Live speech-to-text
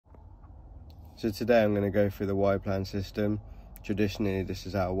So today I'm going to go through the Y-plan system. Traditionally, this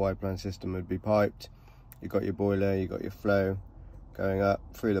is how a Y-plan system would be piped. You've got your boiler, you've got your flow going up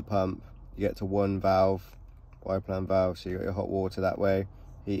through the pump. You get to one valve, Y-plan valve, so you got your hot water that way,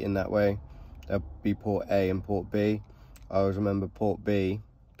 heating that way. There'll be port A and port B. I always remember port B,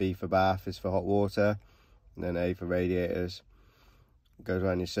 B for bath is for hot water, and then A for radiators. It goes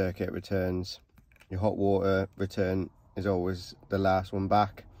around your circuit, returns. Your hot water return is always the last one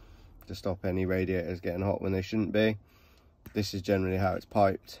back, to stop any radiators getting hot when they shouldn't be. This is generally how it's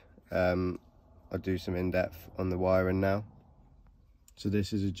piped. I'll do some in-depth on the wiring now. So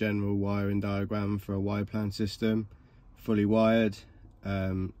this is a general wiring diagram for a Y-plan system, fully wired.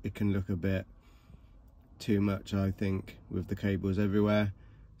 It can look a bit too much, I think, with the cables everywhere.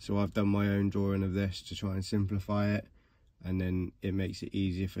 So I've done my own drawing of this to try and simplify it, and then it makes it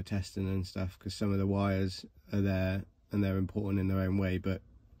easier for testing and stuff, because some of the wires are there and they're important in their own way, but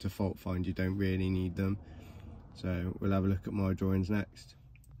to fault find you don't really need them. So we'll have a look at my drawings next.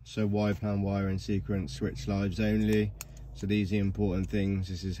 So Y-plan wiring sequence, switch lives only. So these are the important things.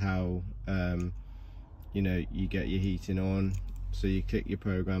 This is how you know, you get your heating on. So you click your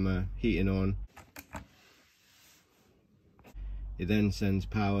programmer, heating on. It then sends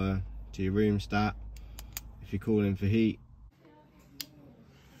power to your room stat. If you're calling for heat,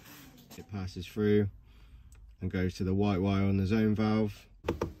 it passes through and goes to the white wire on the zone valve.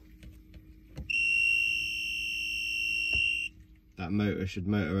 That motor should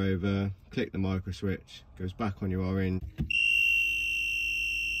motor over, click the micro switch, goes back on your orange.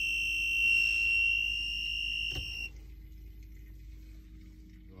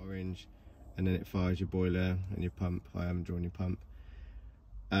 Orange, and then it fires your boiler and your pump. I haven't drawn your pump.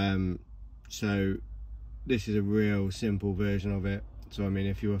 So this is a real simple version of it. So I mean,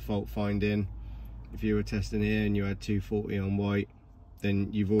 if you were fault finding, if you were testing here and you had 240 on white, then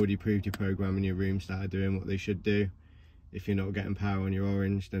you've already proved your program and your room stat are doing what they should do. If you're not getting power on your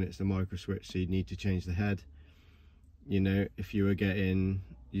orange, then it's the micro switch, so you need to change the head. You know, if you were getting,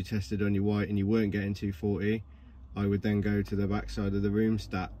 you tested on your white and you weren't getting 240, I would then go to the back side of the room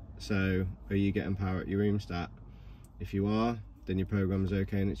stat. So are you getting power at your room stat? If you are, then your program is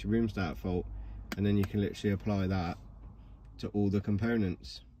okay and it's your room stat fault. And then you can literally apply that to all the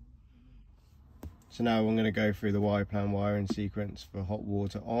components. So now I'm going to go through the Y-plan wiring sequence for hot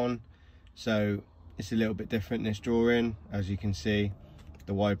water on. So it's a little bit different in this drawing. As you can see,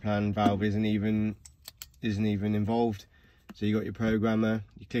 the Y-plan valve isn't even involved. So you got your programmer,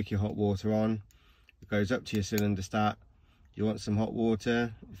 you click your hot water on, it goes up to your cylinder stat. You want some hot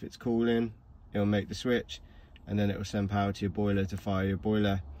water, if it's cooling, it'll make the switch, and then it will send power to your boiler to fire your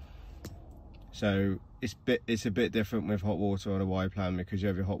boiler. So it's a bit different with hot water on a Y-plan, because you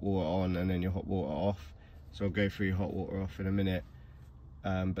have your hot water on and then your hot water off. So I'll go through your hot water off in a minute.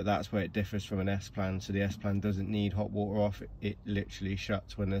 But that's where it differs from an S-plan. So the S-plan doesn't need hot water off, it literally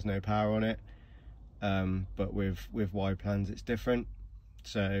shuts when there's no power on it. But with Y-plans it's different.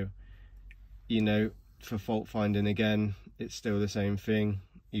 So, you know, for fault finding again, it's still the same thing.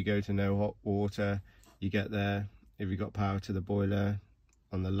 You go to no hot water, you get there, if you've got power to the boiler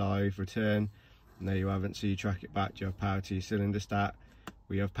on the live return, no you haven't, so you track it back, you have power to your cylinder stat.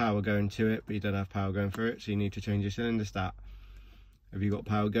 We have power going to it, but you don't have power going through it, so you need to change your cylinder stat. Have you got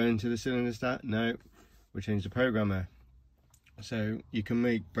power going to the cylinder stat? No, we'll change the programmer. So you can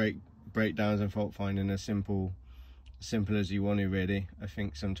make breakdowns and fault finding as simple as you want to, really. I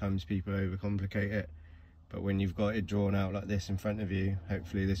think sometimes people overcomplicate it, but when you've got it drawn out like this in front of you,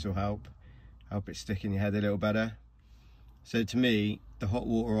 hopefully this will help it stick in your head a little better. So to me, the hot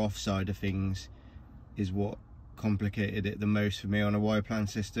water off side of things is what complicated it the most for me on a Y-plan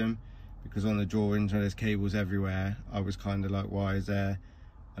system, because on the drawings where there's cables everywhere, I was kind of like, why is there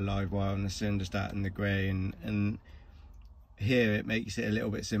a live wire on the cylinder stat and the grey? And here it makes it a little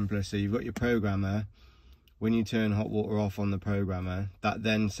bit simpler. So you've got your programmer. When you turn hot water off on the programmer, that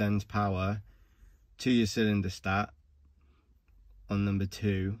then sends power to your cylinder stat on number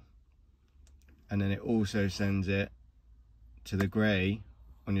 2, and then it also sends it to the grey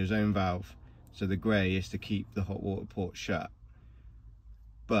on your zone valve. So the grey is to keep the hot water port shut.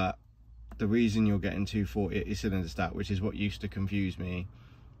 But the reason you're getting 240 at your cylinder stat, which is what used to confuse me,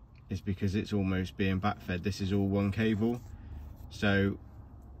 is because it's almost being backfed. This is all one cable. So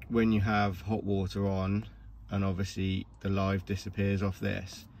when you have hot water on, and obviously the live disappears off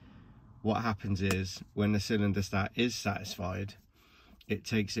this, what happens is when the cylinder stat is satisfied, it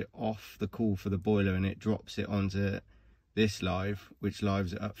takes it off the cool for the boiler and it drops it onto this live, which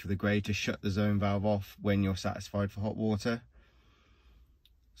lives it up for the grey to shut the zone valve off when you're satisfied for hot water.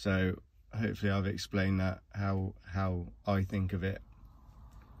 So hopefully I've explained that, how I think of it.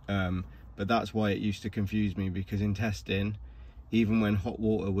 But that's why it used to confuse me, because in testing, even when hot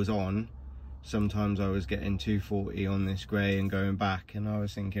water was on, sometimes I was getting 240 on this grey and going back, and I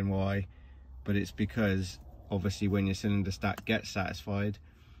was thinking why. But it's because obviously when your cylinder stack gets satisfied,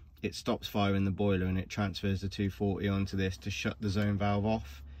 it stops firing the boiler and it transfers the 240 onto this to shut the zone valve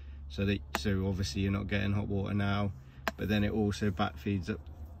off, so obviously you're not getting hot water now, but then it also back feeds up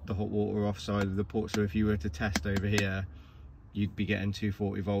the hot water offside of the port. So if you were to test over here, you'd be getting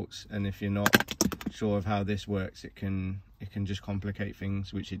 240 volts, and if you're not sure of how this works, it can just complicate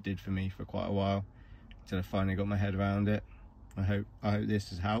things, which it did for me for quite a while, until I finally got my head around it. I hope this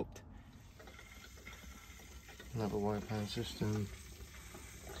has helped. Another white pan system,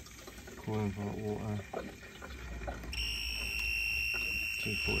 coiling for hot water,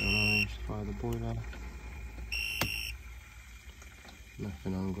 240 on orange to fire the boiler,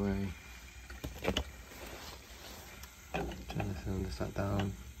 nothing on grey. Turn the cylinder stack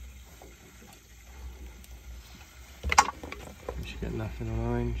down. You should get nothing on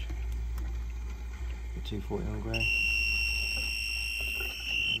orange, 240 on grey.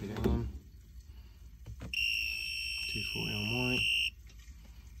 Get it on. 240 on white.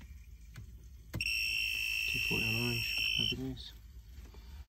 240 on orange. Happy days.